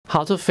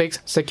How to fix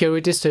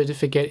security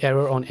certificate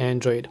error on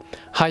Android.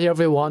 Hi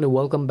everyone,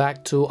 welcome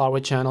back to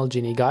our channel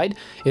Genie Guide.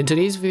 In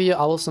today's video,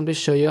 I will simply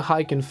show you how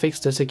you can fix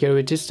the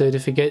security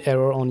certificate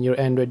error on your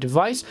Android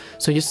device.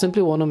 So you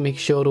simply want to make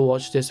sure to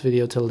watch this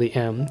video till the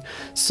end.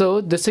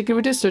 So the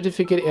security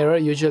certificate error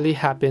usually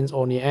happens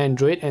on your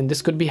Android, and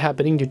this could be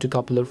happening due to a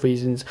couple of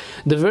reasons.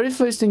 The very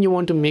first thing you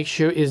want to make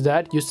sure is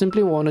that you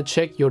simply want to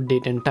check your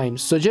date and time.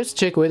 So just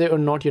check whether or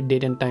not your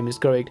date and time is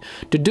correct.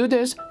 To do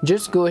this,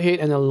 just go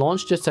ahead and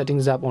launch the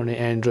settings app on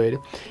Android,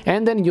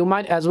 and then you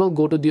might as well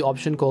go to the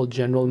option called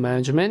general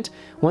management.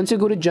 Once you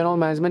go to general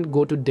management,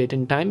 go to date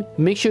and time.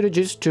 Make sure to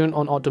just turn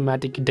on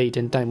automatic date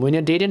and time. When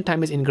your date and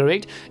time is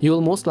incorrect, you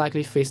will most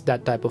likely face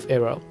that type of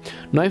error.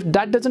 Now if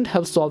that doesn't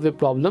help solve your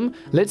problem,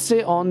 let's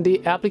say on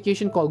the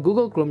application called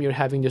Google Chrome you're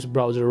having this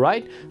browser,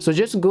 right? So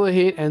just go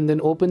ahead and then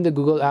open the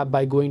Google app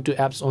by going to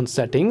apps on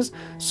settings.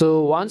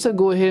 So once I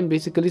go ahead and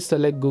basically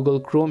select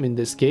Google Chrome in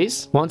this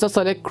case, once I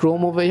select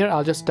Chrome over here,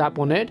 I'll just tap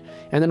on it,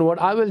 and then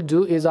what I will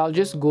do is I'll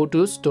just go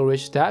to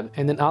storage tab,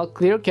 and then I'll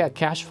clear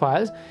cache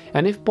files,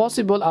 and if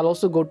possible I'll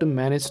also go to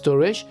manage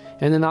storage,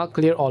 and then I'll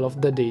clear all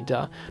of the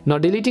data. Now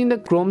deleting the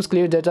Chrome's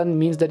clear data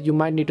means that you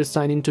might need to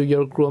sign into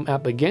your Chrome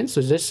app again,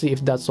 so just see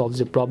if that solves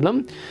the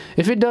problem.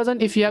 If it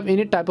doesn't, if you have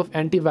any type of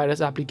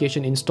antivirus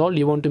application installed,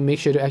 you want to make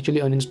sure to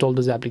actually uninstall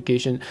those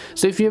applications.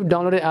 So if you have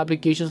downloaded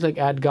applications like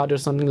AdGuard or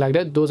something like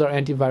that, those are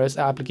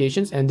antivirus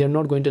applications and they're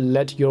not going to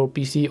let your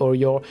PC or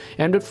your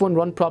Android phone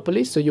run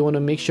properly, so you want to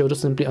make sure to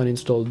simply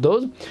uninstall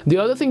those. The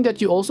other thing that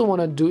you also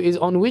want to do is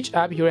on which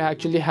app you're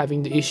actually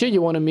having the issue,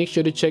 you want to make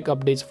sure to check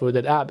updates for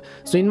that app.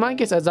 So in my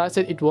case, as I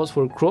said, it was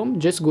for Chrome.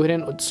 Just go ahead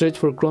and search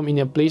for Chrome in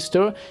your Play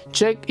Store.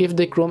 Check if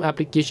the Chrome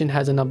application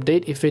has an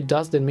update. If it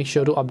does, then make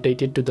sure to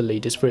update it to the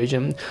latest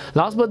version.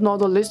 Last but not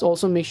the least,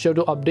 also make sure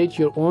to update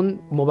your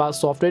own mobile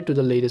software to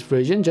the latest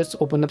version. Just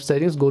open up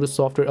settings, go to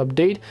software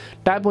update,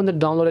 tap on the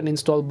download and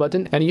install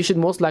button, and you should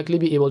most likely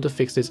be able to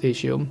fix this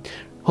issue.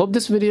 Hope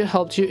this video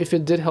helped you. If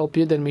it did help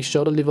you, then make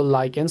sure to leave a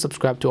like and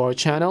subscribe to our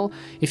channel.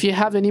 If you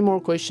have any more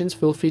questions,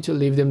 feel free to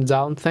leave them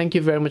down. Thank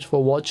you very much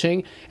for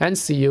watching, and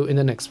see you in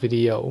the next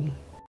video.